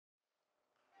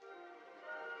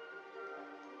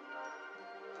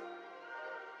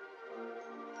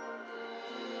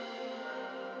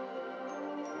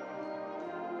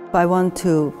I want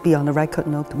to be on the record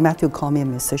note. Matthew called me a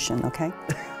musician, okay?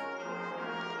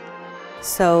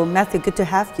 So Matthew, good to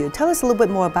have you. Tell us a little bit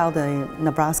more about the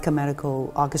Nebraska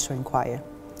Medical Orchestra and Choir.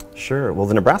 Sure. Well,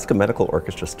 the Nebraska Medical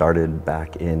Orchestra started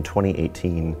back in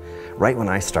 2018, right when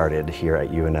I started here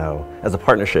at UNO, as a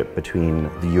partnership between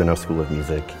the UNO School of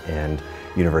Music and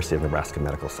University of Nebraska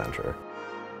Medical Center.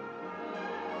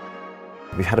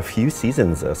 We've had a few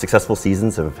seasons, successful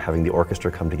seasons of having the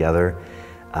orchestra come together,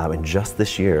 and just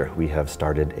this year we have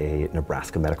started a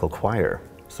Nebraska Medical Choir.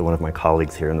 So one of my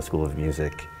colleagues here in the School of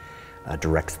Music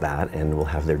directs that, and we'll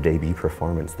have their debut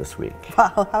performance this week.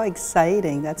 Wow, how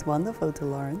exciting. That's wonderful to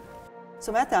learn.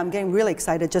 So Matthew, I'm getting really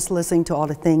excited just listening to all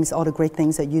the things, all the great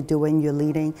things that you're doing, you're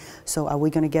leading. So are we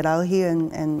going to get out here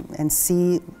and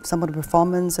see some of the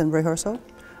performance and rehearsal?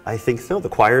 I think so. The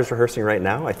choir is rehearsing right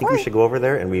now. I think we should go over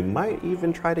there, and we might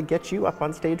even try to get you up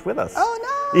on stage with us. Oh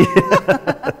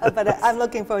no! But I'm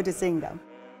looking forward to seeing them.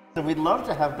 So we'd love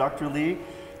to have Dr. Li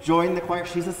join the choir.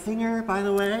 She's a singer, by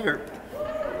the way.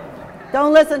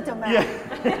 Don't listen to Matt.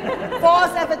 Yeah.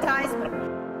 False advertisement.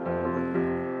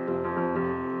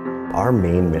 Our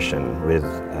main mission with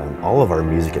all of our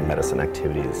music and medicine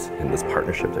activities in this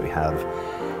partnership that we have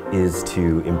is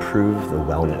to improve the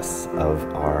wellness of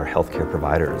our healthcare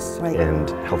providers and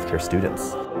healthcare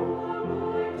students.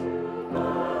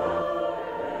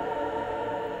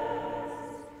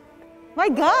 My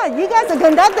God, you guys are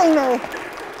conducting me.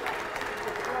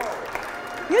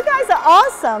 You guys are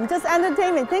awesome. Just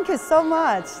entertainment. Thank you so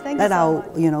much. Thank you so much.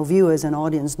 Let our viewers and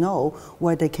audience know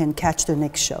where they can catch the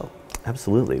next show.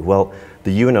 Absolutely. Well,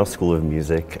 the UNO School of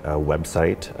Music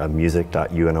website,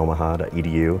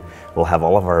 music.unomaha.edu, will have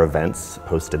all of our events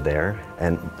posted there,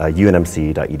 and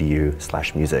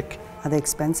unmc.edu/music. Are they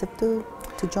expensive to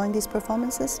join these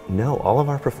performances? No, all of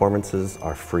our performances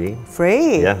are free.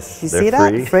 Free? Yes, you they're see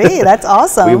that? free. Free, that's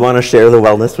awesome. We want to share the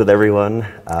wellness with everyone,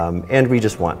 and we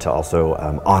just want to also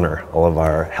honor all of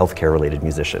our healthcare-related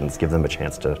musicians, give them a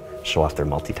chance to show off their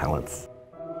multi-talents.